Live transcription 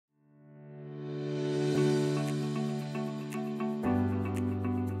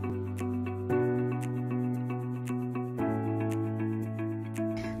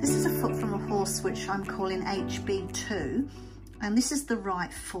size, which I'm calling HB2, and this is the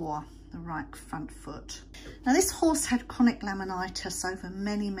right fore, the right front foot. Now this horse had chronic laminitis over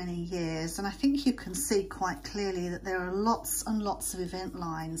many years, and I think you can see quite clearly that there are lots and lots of event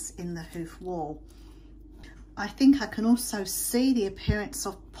lines in the hoof wall. I think I can also see the appearance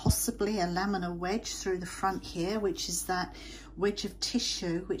of possibly a laminar wedge through the front here, which is that wedge of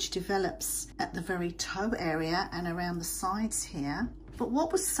tissue which develops at the very toe area and around the sides here. But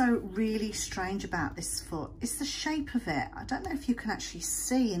what was so really strange about this foot is the shape of it. I don't know if you can actually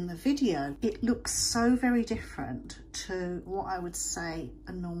see in the video. It looks so very different to what I would say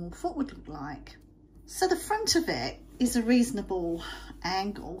a normal foot would look like. So the front of it is a reasonable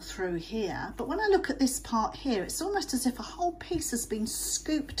angle through here, but when I look at this part here, it's almost as if a whole piece has been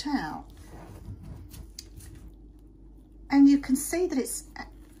scooped out. And you can see that it's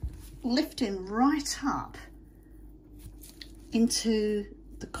lifting right up into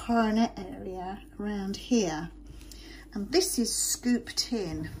the coronet area around here. And this is scooped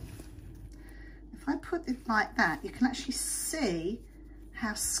in. If I put it like that, you can actually see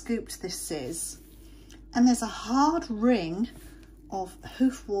how scooped this is. And there's a hard ring of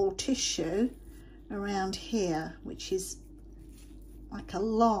hoof wall tissue around here, which is like a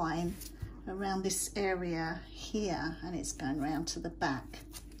line around this area here, and it's going round to the back.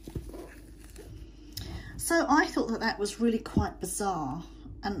 So I thought that that was really quite bizarre,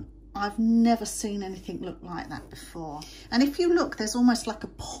 and I've never seen anything look like that before. And if you look, there's almost like a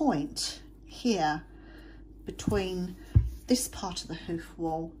point here between this part of the hoof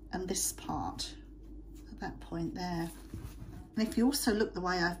wall and this part, at that point there. And if you also look the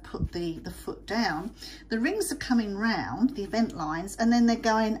way I've put the foot down, the rings are coming round, the event lines, and then they're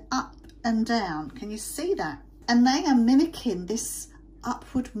going up and down. Can you see that? And they are mimicking this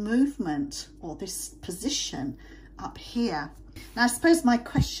upward movement, or this position up here. Now I suppose my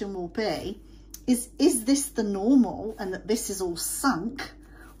question will be, is this the normal and that this is all sunk,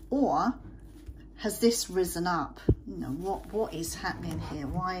 or has this risen up? You know, what is happening here?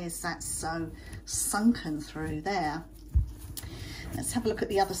 Why is that so sunken through there? Let's have a look at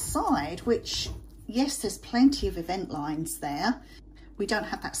the other side, which, yes, there's plenty of event lines there. We don't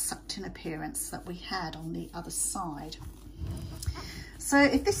have that sucked in appearance that we had on the other side. So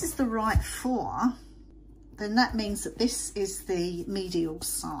if this is the right fore, then that means that this is the medial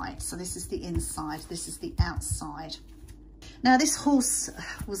side. So this is the inside, this is the outside. Now this horse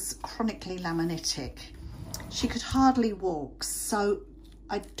was chronically laminitic. She could hardly walk, so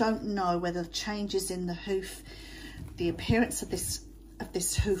I don't know whether changes in the hoof, the appearance of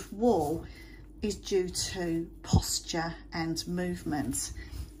this hoof wall, is due to posture and movement.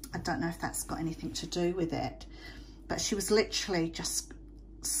 I don't know if that's got anything to do with it, but she was literally just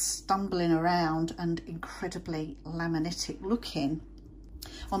stumbling around and incredibly laminitic looking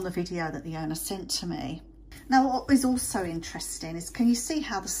on the video that the owner sent to me. Now what is also interesting is, can you see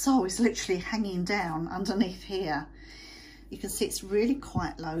how the sole is literally hanging down underneath here? You can see it's really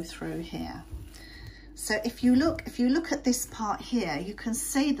quite low through here. So if you look at this part here, you can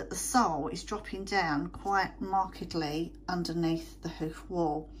see that the sole is dropping down quite markedly underneath the hoof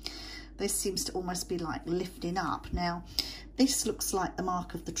wall. This seems to almost be like lifting up. Now, this looks like the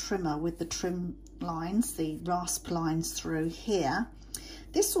mark of the trimmer with the trim lines, the rasp lines through here.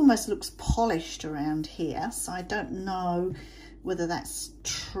 This almost looks polished around here, so I don't know whether that's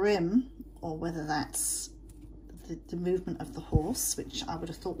trim or whether that's the movement of the horse, which I would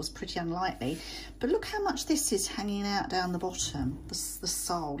have thought was pretty unlikely. But look how much this is hanging out down the bottom, the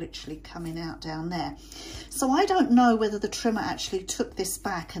sole literally coming out down there. So I don't know whether the trimmer actually took this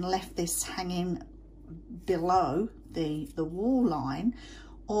back and left this hanging below the wall line,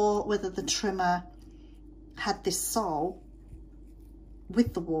 or whether the trimmer had this sole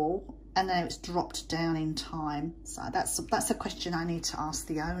with the wall and then it's dropped down in time. So that's a question I need to ask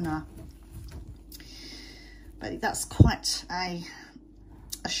the owner. But that's quite a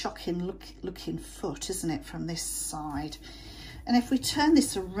shocking looking foot, isn't it, from this side? And if we turn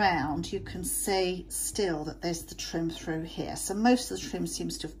this around, you can see still that there's the trim through here. So most of the trim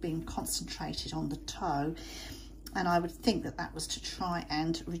seems to have been concentrated on the toe, and I would think that that was to try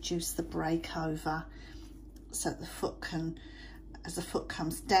and reduce the breakover, so that the foot can, as the foot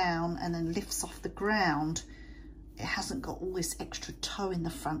comes down and then lifts off the ground, it hasn't got all this extra toe in the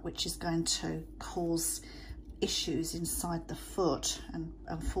front, which is going to cause issues inside the foot and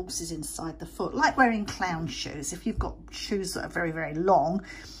forces inside the foot, like wearing clown shoes. If you've got shoes that are very, very long,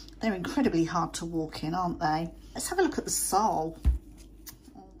 they're incredibly hard to walk in, aren't they? Let's have a look at the sole.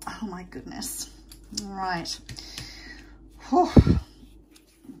 Oh my goodness. Right. Whew.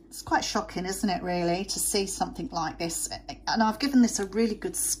 It's quite shocking, isn't it, really, to see something like this? And I've given this a really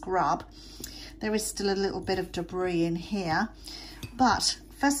good scrub. there is still a little bit of debris in here. But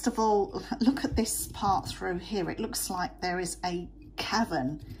first of all, look at this part through here. It looks like there is a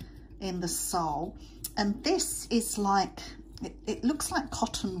cavern in the sole, and this is like, it looks like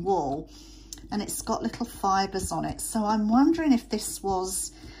cotton wool, and it's got little fibres on it. So I'm wondering if this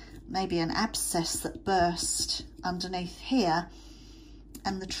was maybe an abscess that burst underneath here,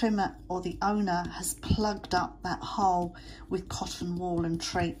 and the trimmer or the owner has plugged up that hole with cotton wool and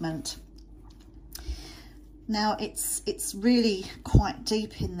treatment. Now it's really quite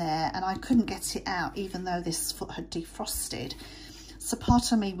deep in there, and I couldn't get it out even though this foot had defrosted. So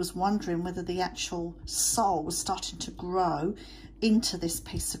part of me was wondering whether the actual sole was starting to grow into this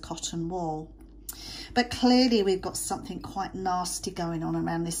piece of cotton wool. But clearly we've got something quite nasty going on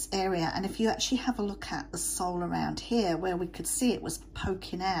around this area. And if you actually have a look at the sole around here, where we could see it was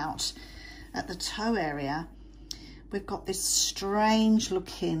poking out at the toe area, we've got this strange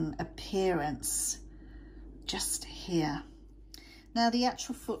looking appearance just here. Now the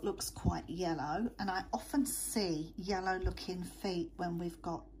actual foot looks quite yellow, and I often see yellow looking feet when we've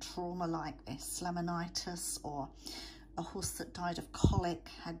got trauma like this, laminitis, or a horse that died of colic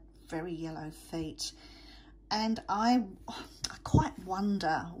had very yellow feet. And I quite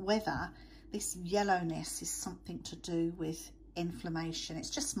wonder whether this yellowness is something to do with inflammation. It's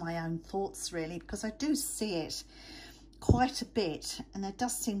just my own thoughts really, because I do see it quite a bit, and there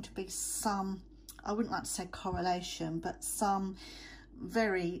does seem to be some, I wouldn't like to say correlation, but some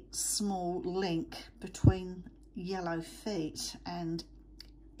very small link between yellow feet and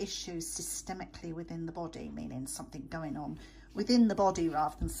issues systemically within the body, meaning something going on within the body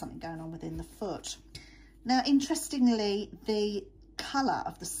rather than something going on within the foot. Now, interestingly, the colour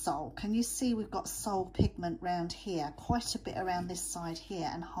of the sole, can you see we've got sole pigment round here, quite a bit around this side here,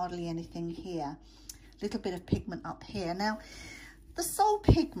 and hardly anything here. A little bit of pigment up here. Now, the sole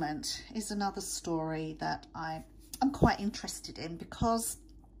pigment is another story that I'm quite interested in, because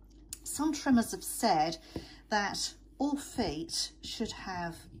some trimmers have said that all feet should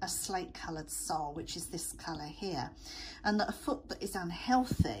have a slate coloured sole, which is this colour here, and that a foot that is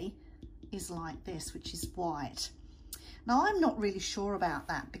unhealthy is like this, which is white. Now, I'm not really sure about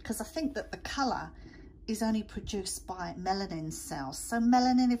that, because I think that the colour is only produced by melanin cells. So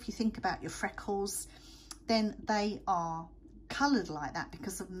melanin, if you think about your freckles, then they are coloured like that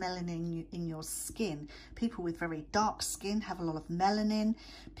because of melanin in your skin. People with very dark skin have a lot of melanin.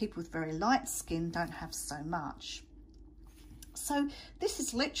 People with very light skin don't have so much. So this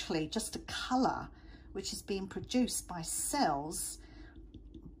is literally just a colour which is being produced by cells,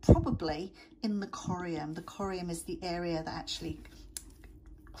 probably in the corium. The corium is the area that actually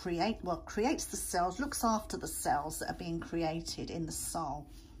creates the cells, looks after the cells that are being created in the sole.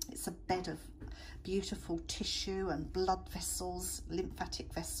 It's a bed of beautiful tissue and blood vessels,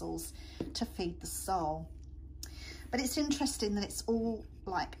 lymphatic vessels to feed the sole. But it's interesting that it's all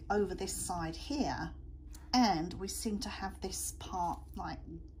like over this side here, and we seem to have this part like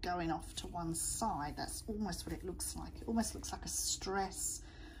going off to one side. That's almost what it looks like. It almost looks like a stress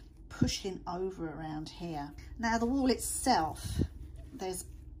pushing over around here. Now the wool itself, there's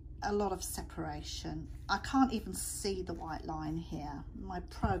a lot of separation. I can't even see the white line here. My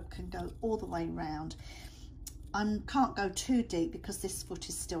probe can go all the way round. I can't go too deep because this foot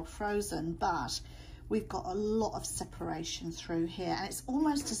is still frozen, but we've got a lot of separation through here, and it's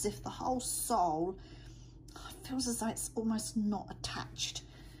almost as if the whole sole feels as though it's almost not attached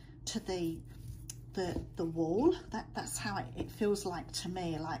to the wall. That's how it feels like to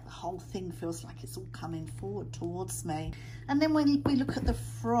me, like the whole thing feels like it's all coming forward towards me. And then when we look at the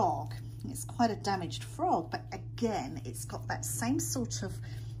frog, it's quite a damaged frog, but again it's got that same sort of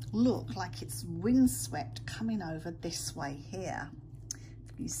look, like it's windswept coming over this way here.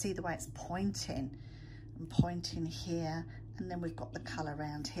 You see the way it's pointing and pointing here, and then we've got the colour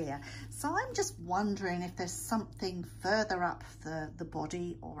around here. So I'm just wondering if there's something further up the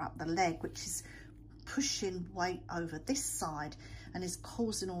body or up the leg which is pushing weight over this side and is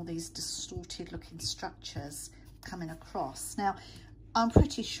causing all these distorted looking structures coming across. Now, I'm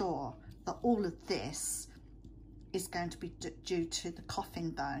pretty sure that all of this is going to be due to the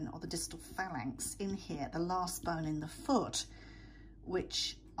coughing bone or the distal phalanx in here, the last bone in the foot,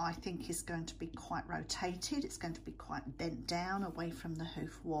 which I think is going to be quite rotated. It's going to be quite bent down away from the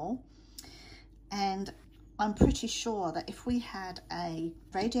hoof wall. And I'm pretty sure that if we had a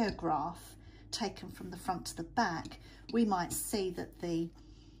radiograph taken from the front to the back, we might see that the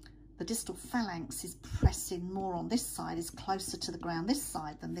distal phalanx is pressing more on this side, is closer to the ground this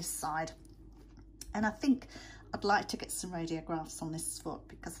side than this side. And I think I'd like to get some radiographs on this foot,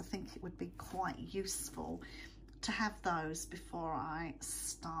 because I think it would be quite useful to have those before I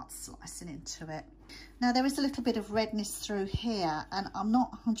start slicing into it. Now there is a little bit of redness through here, and I'm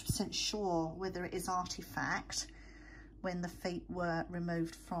not 100% sure whether it is artifact when the feet were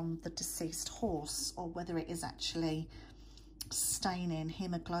removed from the deceased horse, or whether it is actually staining,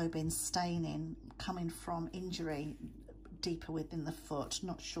 hemoglobin staining coming from injury deeper within the foot.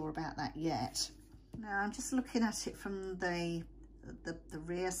 Not sure about that yet. Now I'm just looking at it from the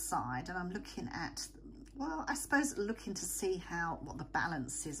rear side, and I'm looking at, well, I suppose looking to see what the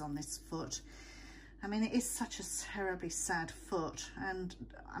balance is on this foot. I mean, it is such a terribly sad foot, and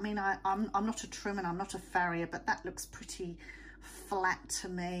I mean, I'm not a trim and I'm not a farrier, but that looks pretty flat to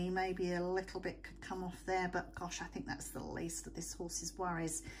me. Maybe a little bit could come off there, but gosh, I think that's the least of this horse's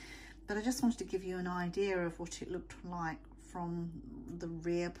worries. But I just wanted to give you an idea of what it looked like from the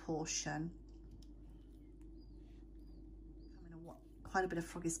rear portion. Quite a bit of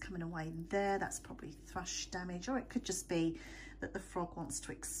frog is coming away there. That's probably thrush damage, or it could just be that the frog wants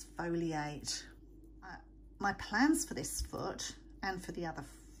to exfoliate. My plans for this foot and for the other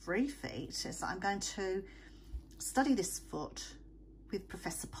 3 feet is that I'm going to study this foot with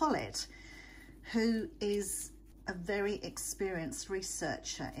Professor Pollitt, who is a very experienced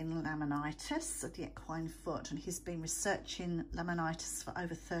researcher in laminitis of the equine foot, and he's been researching laminitis for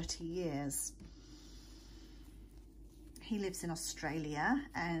over 30 years. He lives in Australia,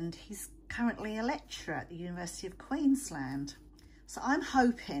 and he's currently a lecturer at the University of Queensland. So I'm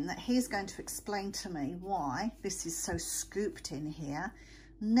hoping that he's going to explain to me why this is so scooped in here.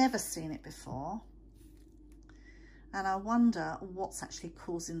 Never seen it before. And I wonder what's actually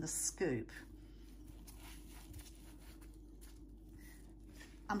causing the scoop.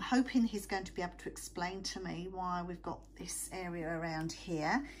 I'm hoping he's going to be able to explain to me why we've got this area around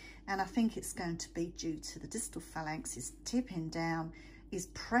here. And I think it's going to be due to the distal phalanx is tipping down, is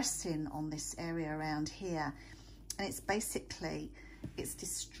pressing on this area around here. And it's basically, it's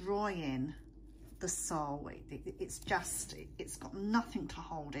destroying the sole. It's got nothing to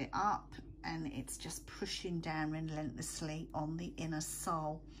hold it up, and it's just pushing down relentlessly on the inner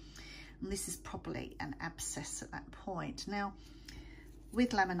sole. And this is probably an abscess at that point. Now,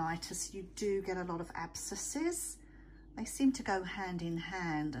 with laminitis, you do get a lot of abscesses. They seem to go hand in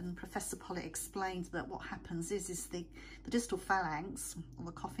hand, and Professor Pollitt explained that what happens is the distal phalanx, or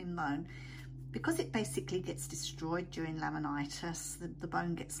the coffin bone, because it basically gets destroyed during laminitis, the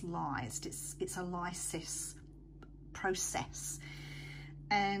bone gets lysed. It's a lysis process.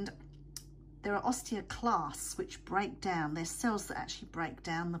 And there are osteoclasts which break down. They're cells that actually break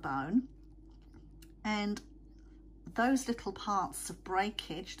down the bone. And those little parts of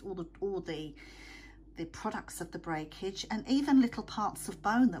breakage, all the products of the breakage, and even little parts of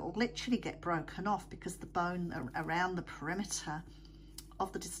bone that will literally get broken off, because the bone around the perimeter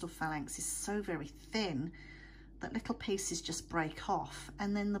of the distal phalanx is so very thin that little pieces just break off,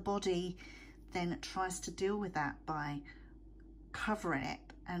 and then the body then tries to deal with that by covering it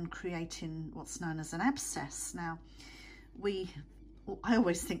and creating what's known as an abscess. Now, I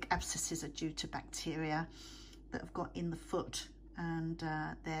always think abscesses are due to bacteria that have got in the foot, and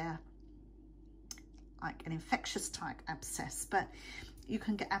they're like an infectious type abscess, but you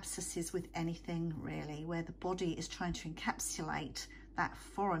can get abscesses with anything really, where the body is trying to encapsulate that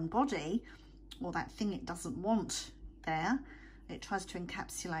foreign body, or that thing it doesn't want there. It tries to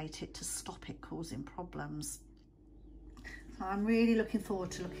encapsulate it to stop it causing problems. So I'm really looking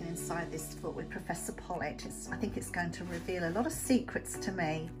forward to looking inside this foot with Professor Pollitt. I think it's going to reveal a lot of secrets to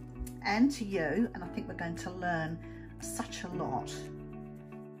me and to you, and I think we're going to learn such a lot.